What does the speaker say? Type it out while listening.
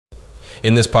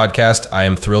In this podcast, I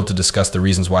am thrilled to discuss the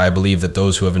reasons why I believe that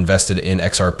those who have invested in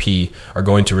XRP are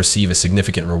going to receive a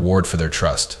significant reward for their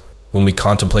trust. When we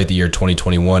contemplate the year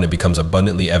 2021, it becomes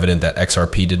abundantly evident that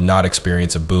XRP did not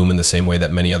experience a boom in the same way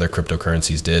that many other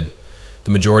cryptocurrencies did.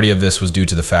 The majority of this was due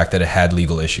to the fact that it had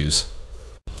legal issues.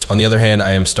 On the other hand,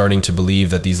 I am starting to believe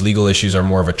that these legal issues are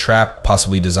more of a trap,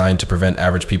 possibly designed to prevent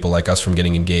average people like us from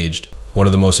getting engaged. One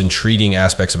of the most intriguing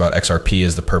aspects about XRP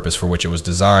is the purpose for which it was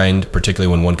designed, particularly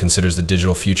when one considers the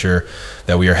digital future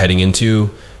that we are heading into.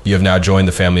 You have now joined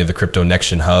the family of the Crypto Next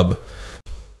Gen Hub.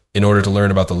 In order to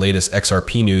learn about the latest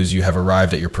XRP news, you have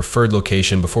arrived at your preferred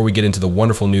location. Before we get into the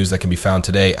wonderful news that can be found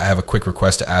today, I have a quick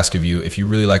request to ask of you. If you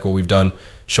really like what we've done,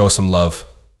 show us some love.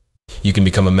 You can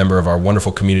become a member of our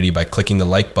wonderful community by clicking the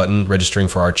like button, registering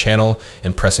for our channel,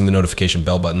 and pressing the notification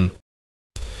bell button.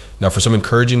 Now, for some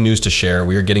encouraging news to share,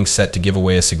 we are getting set to give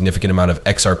away a significant amount of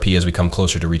XRP as we come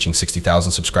closer to reaching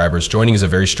 60,000 subscribers. Joining is a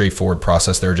very straightforward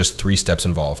process. There are just 3 steps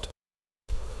involved.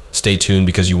 Stay tuned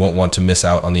because you won't want to miss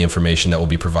out on the information that will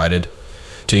be provided.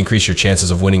 To increase your chances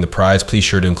of winning the prize, please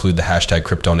sure to include the hashtag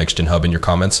CryptoNextGenHub in your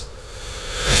comments.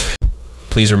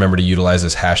 Please remember to utilize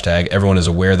this hashtag. Everyone is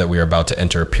aware that we are about to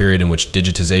enter a period in which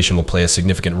digitization will play a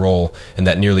significant role and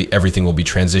that nearly everything will be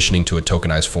transitioning to a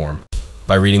tokenized form.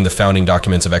 By reading the founding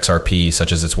documents of XRP,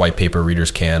 such as its white paper,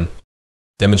 readers can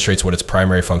demonstrates what its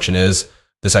primary function is.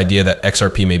 This idea that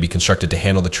XRP may be constructed to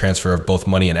handle the transfer of both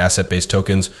money and asset-based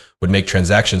tokens would make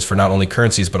transactions for not only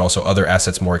currencies but also other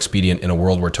assets more expedient in a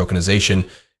world where tokenization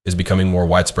is becoming more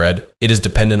widespread. It is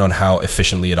dependent on how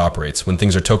efficiently it operates. When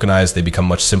things are tokenized, they become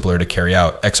much simpler to carry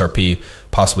out. XRP,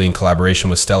 possibly in collaboration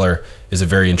with Stellar, is a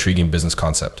very intriguing business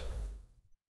concept.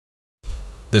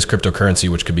 This cryptocurrency,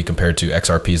 which could be compared to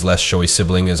XRP's less showy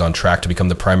sibling, is on track to become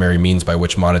the primary means by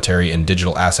which monetary and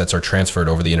digital assets are transferred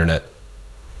over the internet.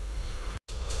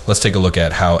 Let's take a look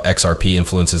at how XRP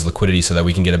influences liquidity so that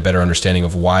we can get a better understanding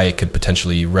of why it could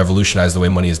potentially revolutionize the way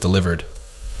money is delivered.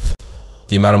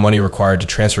 The amount of money required to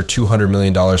transfer $200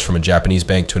 million from a Japanese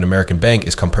bank to an American bank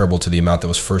is comparable to the amount that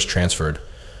was first transferred.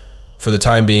 For the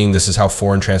time being, this is how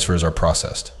foreign transfers are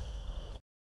processed.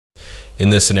 In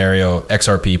this scenario,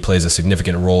 XRP plays a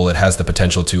significant role. It has the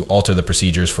potential to alter the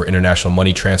procedures for international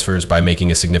money transfers by making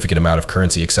a significant amount of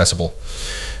currency accessible.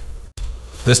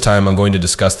 This time, I'm going to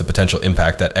discuss the potential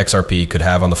impact that XRP could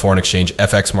have on the foreign exchange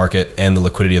FX market and the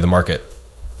liquidity of the market.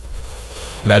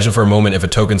 Imagine for a moment if a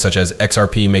token such as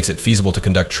XRP makes it feasible to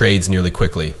conduct trades nearly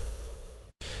quickly.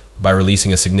 By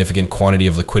releasing a significant quantity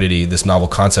of liquidity, this novel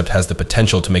concept has the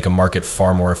potential to make a market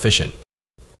far more efficient.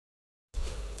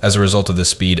 As a result of this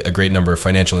speed, a great number of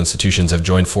financial institutions have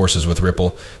joined forces with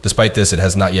Ripple. Despite this, it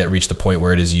has not yet reached the point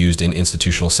where it is used in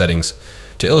institutional settings.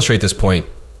 To illustrate this point,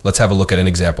 let's have a look at an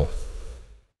example.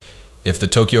 If the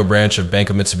Tokyo branch of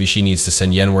Bank of Mitsubishi needs to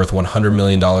send yen worth $100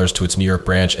 million to its New York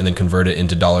branch and then convert it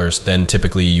into dollars, then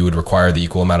typically you would require the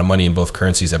equal amount of money in both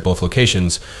currencies at both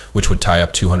locations, which would tie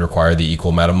up $200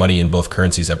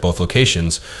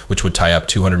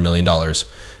 million.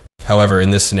 However, in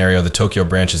this scenario, the Tokyo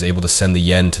branch is able to send the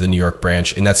yen to the New York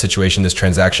branch. In that situation, this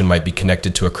transaction might be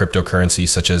connected to a cryptocurrency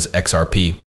such as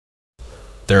XRP.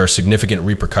 There are significant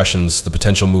repercussions. The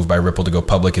potential move by Ripple to go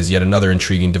public is yet another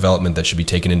intriguing development that should be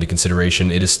taken into consideration.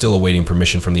 It is still awaiting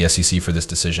permission from the SEC for this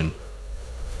decision.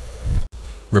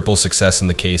 Ripple's success in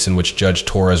the case in which Judge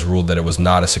Torres ruled that it was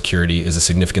not a security is a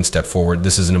significant step forward.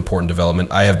 This is an important development.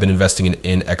 I have been investing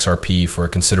in XRP for a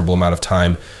considerable amount of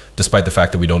time, despite the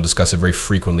fact that we don't discuss it very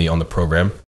frequently on the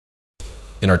program.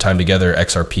 In our time together,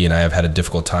 XRP and I have had a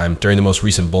difficult time. During the most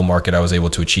recent bull market, I was able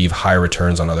to achieve high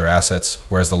returns on other assets,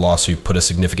 whereas the lawsuit put a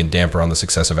significant damper on the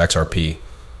success of XRP.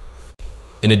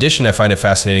 In addition, I find it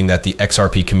fascinating that the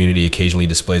XRP community occasionally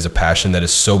displays a passion that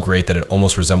is so great that it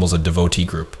almost resembles a devotee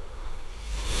group.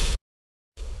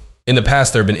 In the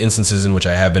past, there have been instances in which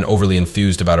I have been overly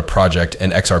enthused about a project,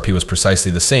 and XRP was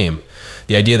precisely the same.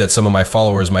 The idea that some of my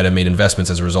followers might have made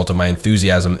investments as a result of my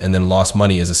enthusiasm and then lost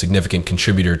money is a significant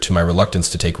contributor to my reluctance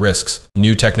to take risks.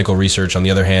 New technical research, on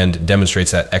the other hand,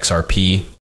 demonstrates that XRP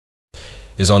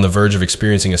is on the verge of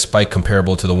experiencing a spike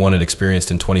comparable to the one it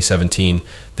experienced in 2017.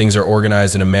 Things are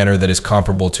organized in a manner that is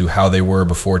comparable to how they were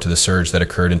before to the surge that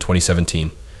occurred in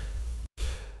 2017.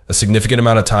 A significant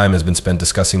amount of time has been spent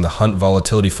discussing the Hunt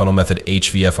Volatility Funnel Method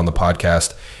HVF on the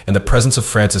podcast, and the presence of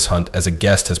Francis Hunt as a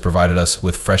guest has provided us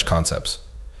with fresh concepts.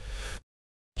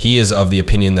 He is of the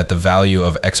opinion that the value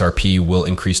of XRP will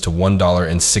increase to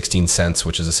 $1.16,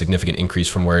 which is a significant increase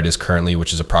from where it is currently,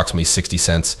 which is approximately 60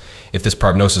 cents. If this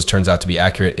prognosis turns out to be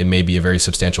accurate, it may be a very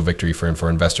substantial victory for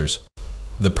investors.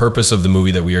 The purpose of the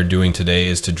movie that we are doing today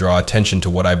is to draw attention to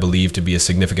what I believe to be a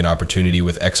significant opportunity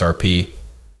with XRP.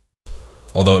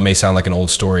 Although it may sound like an old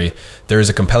story, there is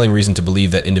a compelling reason to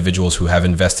believe that individuals who have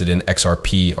invested in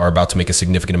XRP are about to make a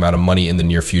significant amount of money in the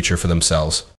near future for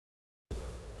themselves.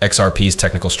 XRP's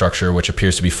technical structure, which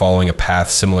appears to be following a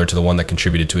path similar to the one that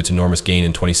contributed to its enormous gain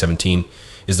in 2017,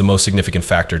 is the most significant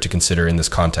factor to consider in this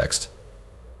context.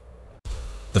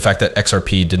 The fact that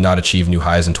XRP did not achieve new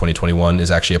highs in 2021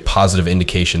 is actually a positive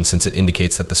indication, since it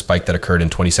indicates that the spike that occurred in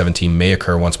 2017 may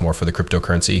occur once more for the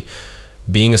cryptocurrency.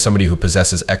 Being as somebody who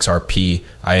possesses XRP,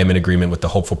 I am in agreement with the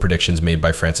hopeful predictions made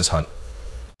by Francis Hunt.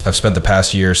 I've spent the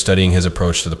past year studying his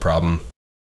approach to the problem.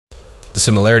 The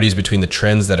similarities between the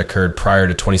trends that occurred prior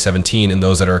to 2017 and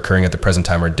those that are occurring at the present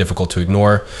time are difficult to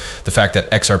ignore. The fact that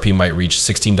XRP might reach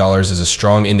 $16 is a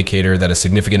strong indicator that a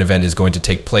significant event is going to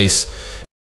take place.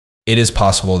 It is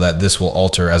possible that this will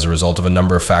alter as a result of a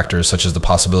number of factors, such as the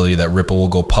possibility that Ripple will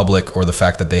go public, or the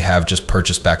fact that they have just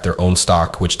purchased back their own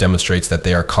stock, which demonstrates that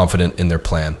they are confident in their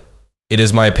plan. It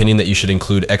is my opinion that you should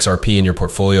include XRP in your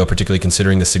portfolio, particularly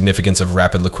considering the significance of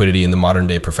rapid liquidity in the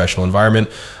modern-day professional environment.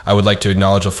 I would like to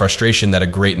acknowledge the frustration that a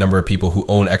great number of people who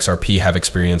own XRP have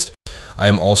experienced. I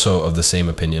am also of the same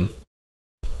opinion.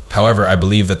 However, I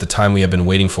believe that the time we have been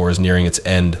waiting for is nearing its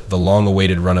end. The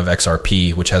long-awaited run of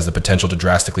XRP, which has the potential to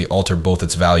drastically alter both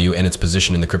its value and its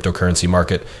position in the cryptocurrency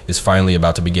market, is finally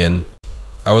about to begin.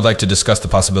 I would like to discuss the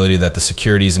possibility that the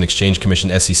Securities and Exchange Commission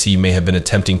 (SEC) may have been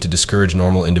attempting to discourage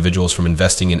normal individuals from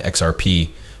investing in XRP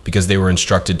because they were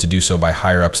instructed to do so by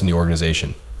higher-ups in the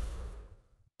organization.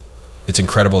 It's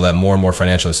incredible that more and more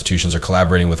financial institutions are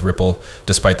collaborating with Ripple,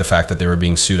 despite the fact that they were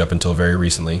being sued up until very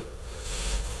recently.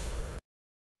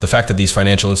 The fact that these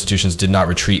financial institutions did not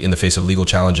retreat in the face of legal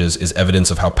challenges is evidence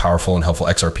of how powerful and helpful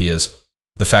XRP is.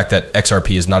 The fact that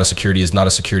XRP is not a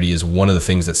security is one of the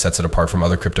things that sets it apart from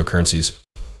other cryptocurrencies.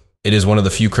 It is one of the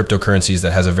few cryptocurrencies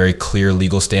that has a very clear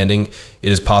legal standing.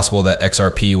 It is possible that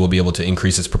XRP will be able to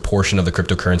increase its proportion of the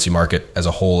cryptocurrency market as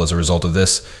a whole as a result of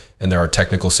this, and there are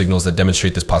technical signals that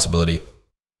demonstrate this possibility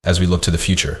as we look to the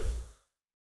future.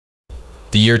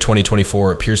 The year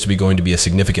 2024 appears to be going to be a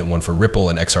significant one for Ripple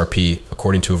and XRP,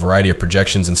 according to a variety of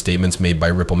projections and statements made by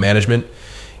Ripple management.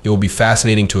 It will be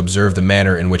fascinating to observe the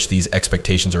manner in which these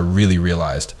expectations are really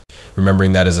realized.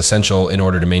 Remembering that is essential in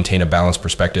order to maintain a balanced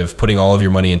perspective. Putting all of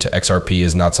your money into XRP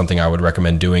is not something I would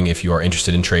recommend doing if you are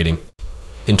interested in trading.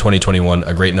 In 2021,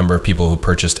 a great number of people who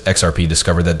purchased XRP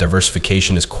discovered that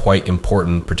diversification is quite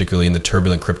important, particularly in the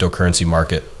turbulent cryptocurrency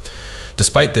market.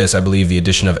 Despite this, I believe the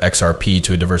addition of XRP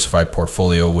to a diversified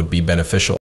portfolio would be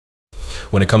beneficial.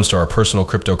 When it comes to our personal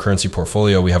cryptocurrency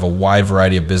portfolio, we have a wide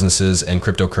variety of businesses and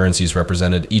cryptocurrencies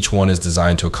represented. Each one is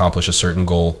designed to accomplish a certain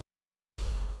goal.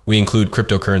 We include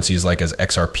cryptocurrencies like as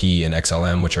XRP and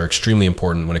XLM, which are extremely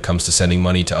important when it comes to sending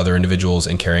money to other individuals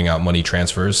and carrying out money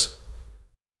transfers.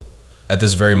 At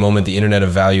this very moment, the Internet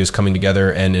of Value is coming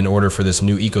together, and in order for this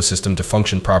new ecosystem to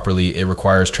function properly, it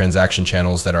requires transaction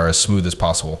channels that are as smooth as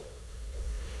possible.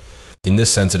 In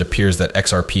this sense, it appears that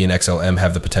XRP and XLM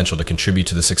have the potential to contribute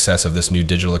to the success of this new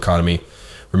digital economy.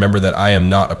 Remember that I am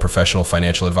not a professional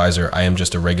financial advisor, I am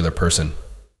just a regular person.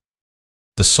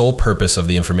 The sole purpose of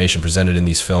the information presented in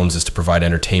these films is to provide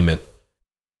entertainment.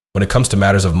 When it comes to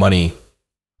matters of money,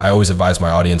 I always advise my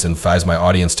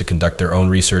audience to conduct their own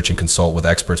research and consult with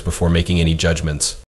experts before making any judgments.